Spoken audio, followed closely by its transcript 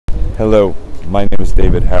Hello, my name is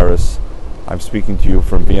David Harris. I'm speaking to you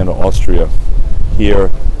from Vienna, Austria, here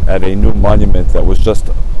at a new monument that was just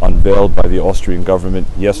unveiled by the Austrian government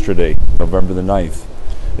yesterday, November the 9th.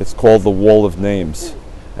 It's called the Wall of Names,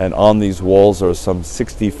 and on these walls are some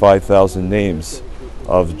 65,000 names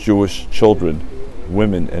of Jewish children,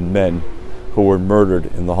 women and men who were murdered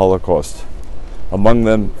in the Holocaust. Among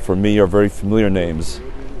them, for me, are very familiar names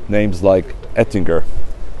like Ettinger,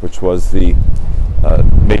 which was the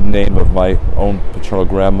maiden name of my own paternal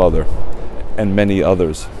grandmother, and many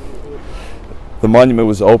others. The monument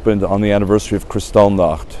was opened on the anniversary of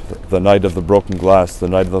Kristallnacht, the night of the broken glass, the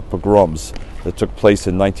night of the pogroms that took place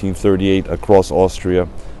in 1938 across Austria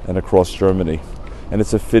and across Germany. And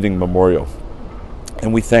it's a fitting memorial.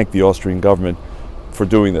 And we thank the Austrian government for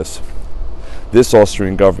doing this. This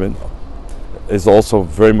Austrian government is also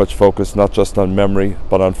very much focused not just on memory,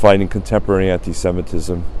 but on fighting contemporary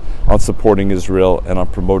anti-Semitism, on supporting Israel, and on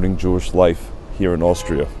promoting Jewish life here in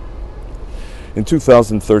Austria. In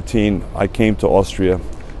 2013, I came to Austria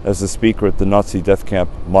as a speaker at the Nazi death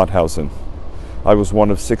camp Mauthausen. I was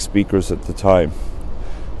one of 6 speakers at the time.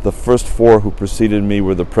 The first 4 who preceded me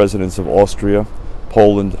were the presidents of Austria,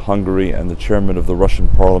 Poland, Hungary, and the chairman of the Russian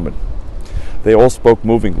parliament. They all spoke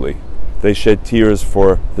movingly. They shed tears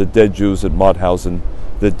for the dead Jews at Mauthausen,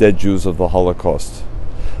 the dead Jews of the Holocaust.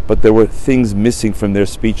 But there were things missing from their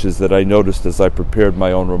speeches that I noticed as I prepared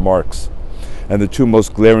my own remarks. And the 2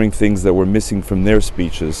 most glaring things that were missing from their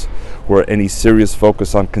speeches were any serious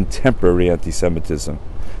focus on contemporary anti-Semitism,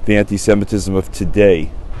 the anti-Semitism of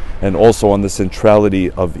today, and also on the centrality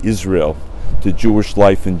of Israel to Jewish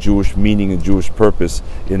life and Jewish meaning and Jewish purpose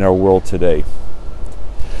in our world today.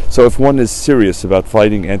 So if one is serious about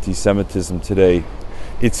fighting anti-Semitism today,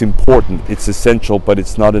 it's important, it's essential, but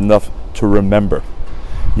it's not enough to remember.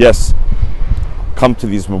 Yes, come to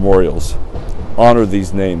these memorials, honor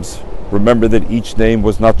these names. Remember that each name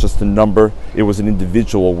was not just a number, it was an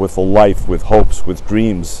individual with a life, with hopes, with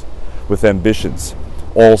dreams, with ambitions,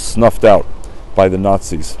 all snuffed out by the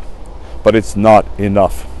Nazis. But it's not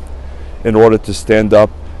enough. In order to stand up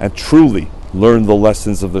and truly learn the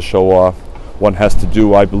lessons of the Shoah, one has to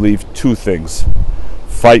do, I believe, 2 things.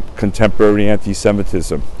 Fight contemporary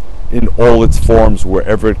anti-Semitism in all its forms,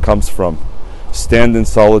 wherever it comes from. Stand in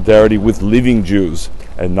solidarity with living Jews,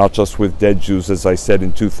 and not just with dead Jews, as I said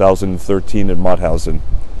in 2013 at Mauthausen.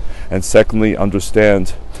 And secondly,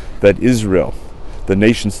 understand that Israel, the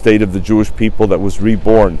nation-state of the Jewish people that was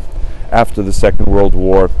reborn after the Second World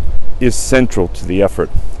War, is central to the effort.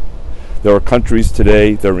 There are countries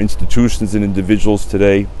today, there are institutions and individuals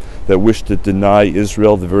today that wish to deny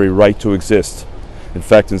Israel the very right to exist. In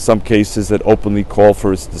fact, in some cases, that openly call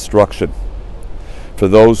for its destruction. For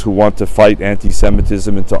those who want to fight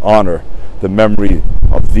anti-Semitism and to honor the memory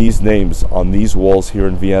of these names on these walls here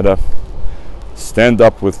in Vienna, stand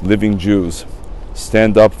up with living Jews.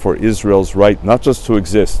 Stand up for Israel's right not just to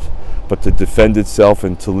exist, but to defend itself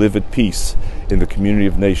and to live at peace in the community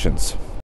of nations.